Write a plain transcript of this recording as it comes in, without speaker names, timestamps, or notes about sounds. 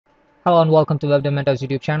Hello and welcome to WebDevMentors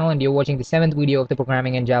YouTube channel, and you're watching the 7th video of the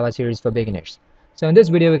Programming in Java series for beginners. So in this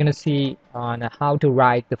video we're going to see on how to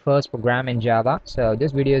write the first program in Java. So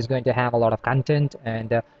this video is going to have a lot of content,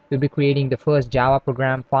 and we'll be creating the first Java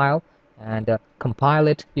program file and compile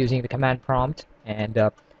it using the command prompt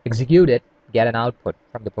and execute it, get an output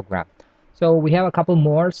from the program. So we have a couple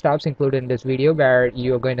more steps included in this video where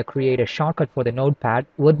you're going to create a shortcut for the notepad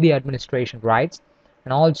with the administration rights,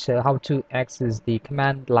 and also how to access the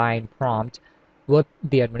command line prompt with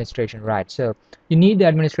the administration rights. So you need the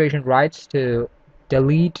administration rights to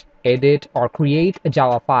delete, edit, or create a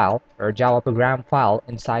Java file or Java program file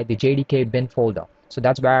inside the JDK bin folder. So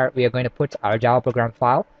that's where we are going to put our Java program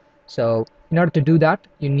file. So in order to do that,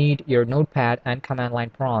 you need your notepad and command line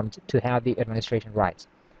prompt to have the administration rights.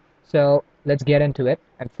 So let's get into it.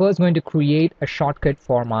 I'm first going to create a shortcut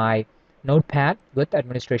for my notepad with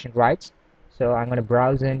administration rights. So I'm going to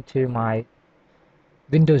browse into my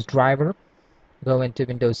Windows driver, go into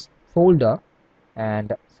Windows folder,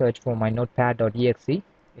 and search for my notepad.exe.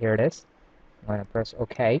 Here it is. I'm going to press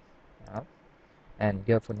OK and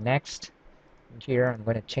go for next. And here I'm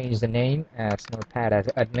going to change the name as notepad as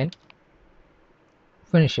admin.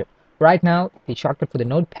 Finish it. Right now, the shortcut for the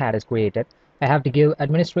notepad is created. I have to give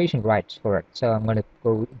administration rights for it. So I'm going to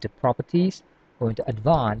go into properties, go into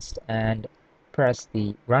advanced, and press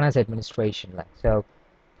the run as administration link. So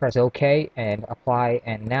press OK and apply,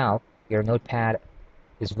 and now your notepad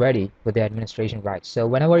is ready with the administration rights. So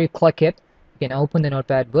whenever you click it, you can open the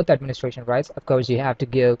notepad with administration rights. Of course, you have to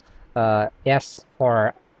give yes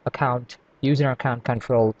for account, user account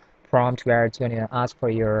control prompt, where it's going to ask for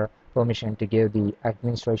your permission to give the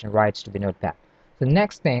administration rights to the notepad. The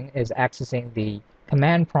next thing is accessing the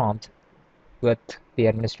command prompt with the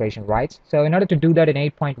administration rights. So in order to do that in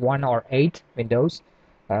 8.1 or 8 Windows,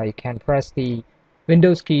 you can press the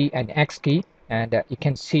Windows key and X key, and you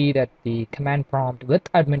can see that the command prompt with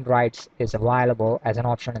admin rights is available as an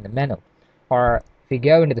option in the menu. Or if you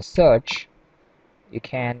go into the search, you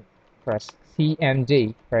can press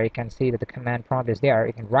CMD, where you can see that the command prompt is there.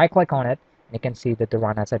 You can right click on it and you can see that the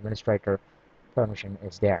run as administrator permission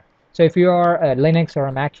is there. So if you are a Linux or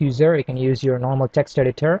a Mac user, you can use your normal text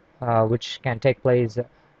editor, which can take place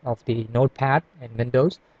of the notepad in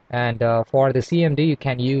Windows. And for the CMD, you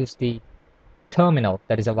can use the terminal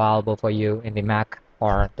that is available for you in the Mac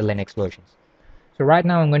or the Linux versions. So right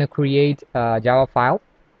now I'm going to create a Java file.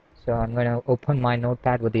 So I'm going to open my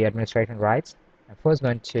notepad with the administration rights. I'm first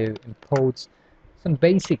going to import some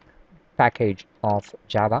basic package of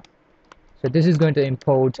Java. So this is going to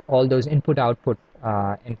import all those input-output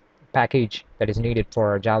in package that is needed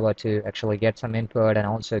for Java to actually get some input and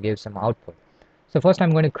also give some output. So first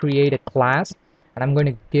I'm going to create a class, and I'm going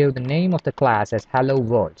to give the name of the class as Hello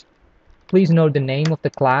World. Please note the name of the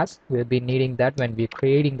class. We'll be needing that when we're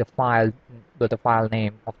creating the file with the file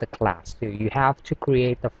name of the class. So you have to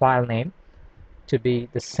create the file name to be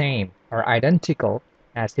the same or identical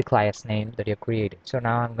as the class name that you're creating. So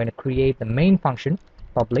now I'm going to create the main function,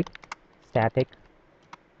 public static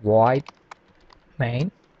void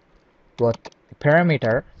main, with the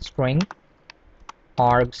parameter string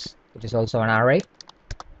args, which is also an array,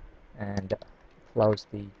 and close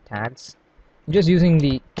the tags. I'm just using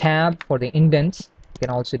the tab for the indents. You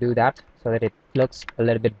can also do that so that it looks a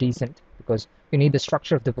little bit decent, because you need the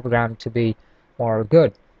structure of the program to be more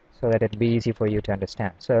good so that it'll be easy for you to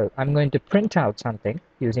understand. So I'm going to print out something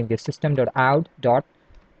using the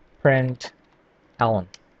system.out.println.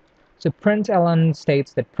 So println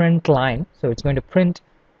states that print line, so it's going to print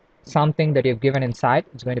something that you've given inside.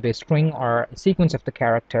 It's going to be a string or a sequence of the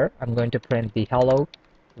character. I'm going to print the hello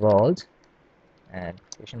world and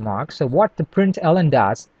question mark. So what the println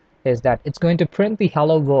does is that it's going to print the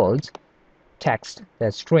hello world text,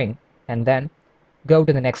 the string, and then go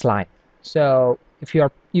to the next line. So if you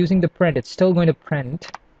are using the print, it's still going to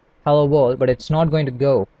print hello world, but it's not going to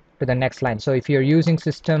go to the next line. So if you're using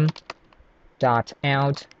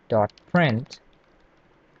system.out.print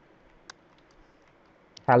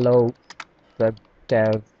hello web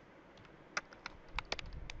dev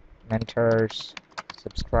mentors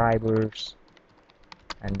subscribers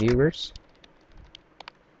and viewers,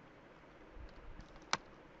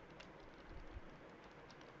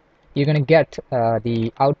 you're going to get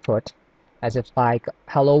the output as if like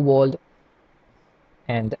hello world,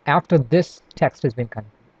 and after this text has been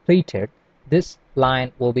completed, this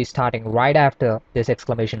line will be starting right after this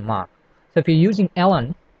exclamation mark. So if you're using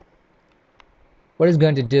ln, what it's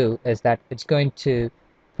going to do is that it's going to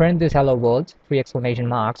print this hello world, 3 exclamation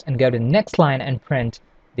marks, and go to the next line and print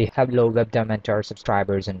the hello WebDevMentors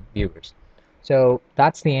subscribers and viewers. So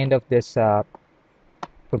that's the end of this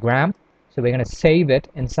program. So we're going to save it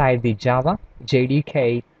inside the Java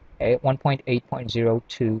JDK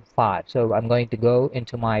 1.8.025. So I'm going to go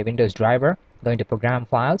into my Windows driver, go into program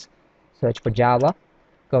files, search for Java,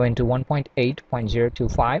 go into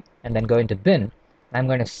 1.8.025, and then go into bin. I'm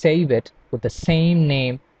going to save it with the same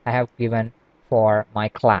name I have given for my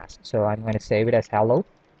class. So I'm going to save it as hello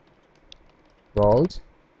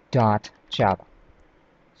world.java.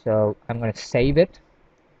 So I'm going to save it.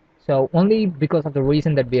 So only because of the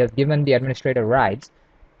reason that we have given the administrator rights,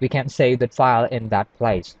 we can save that file in that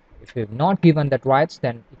place. If you've not given that rights,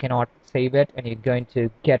 then you cannot save it, and you're going to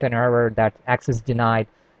get an error that access denied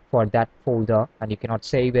for that folder, and you cannot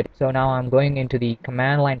save it. So now I'm going into the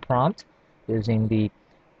command line prompt using the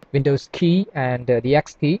Windows key and the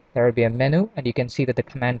X key. There will be a menu, and you can see that the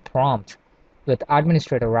command prompt with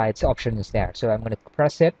administrator rights option is there. So I'm going to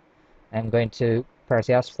press it. I'm going to press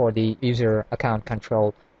yes for the user account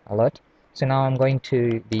control alert. So now I'm going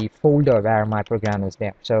to the folder where my program is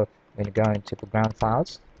there. So I'm going to go into program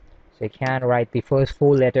files. So you can write the first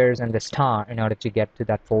 4 letters and the star in order to get to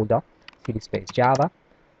that folder. cd space Java,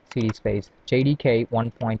 cd space JDK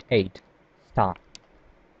 1.8 star,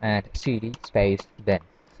 and cd space bin.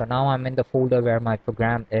 So now I'm in the folder where my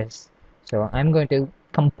program is. So I'm going to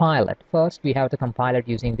compile it. First, we have to compile it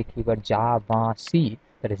using the keyword javac,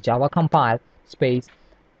 that is Java compile space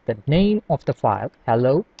the name of the file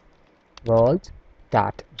hello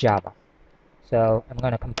world.java. So I'm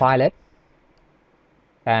going to compile it,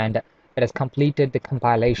 and it has completed the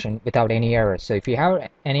compilation without any errors. So if you have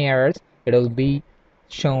any errors, it will be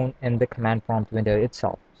shown in the command prompt window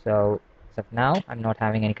itself. So as of now, I'm not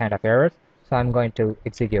having any kind of errors. So I'm going to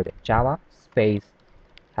execute it. Java space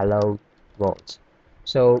hello world.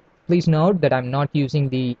 So please note that I'm not using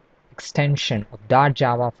the extension of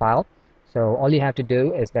 .java file. So all you have to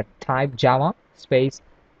do is that type Java space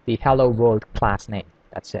the hello world class name.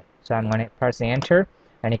 That's it. So I'm going to press the enter,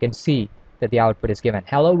 and you can see that the output is given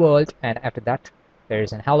hello world, and after that there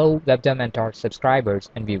is an hello WebDevMentors subscribers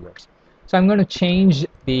and viewers. So I'm going to change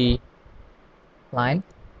the line.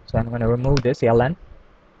 So I'm going to remove this ln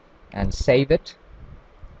and save it,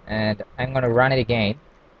 and I'm going to run it again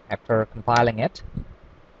after compiling it.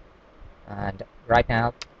 And right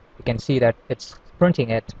now you can see that it's printing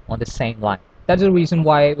it on the same line. That's the reason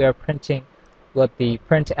why we are printing with the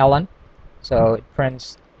print ln. So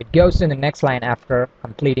it goes to the next line after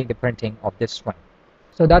completing the printing of this string.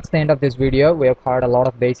 So that's the end of this video. We have covered a lot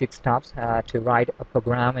of basic stuff to write a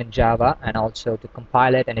program in Java and also to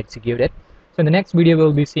compile it and execute it. So in the next video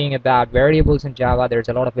we'll be seeing about variables in Java. There's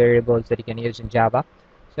a lot of variables that you can use in Java.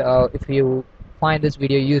 So if you find this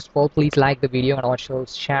video useful, please like the video and also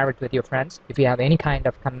share it with your friends. If you have any kind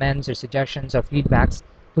of comments or suggestions or feedbacks,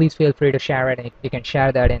 please feel free to share it, and you can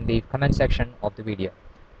share that in the comment section of the video.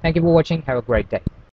 Thank you for watching. Have a great day.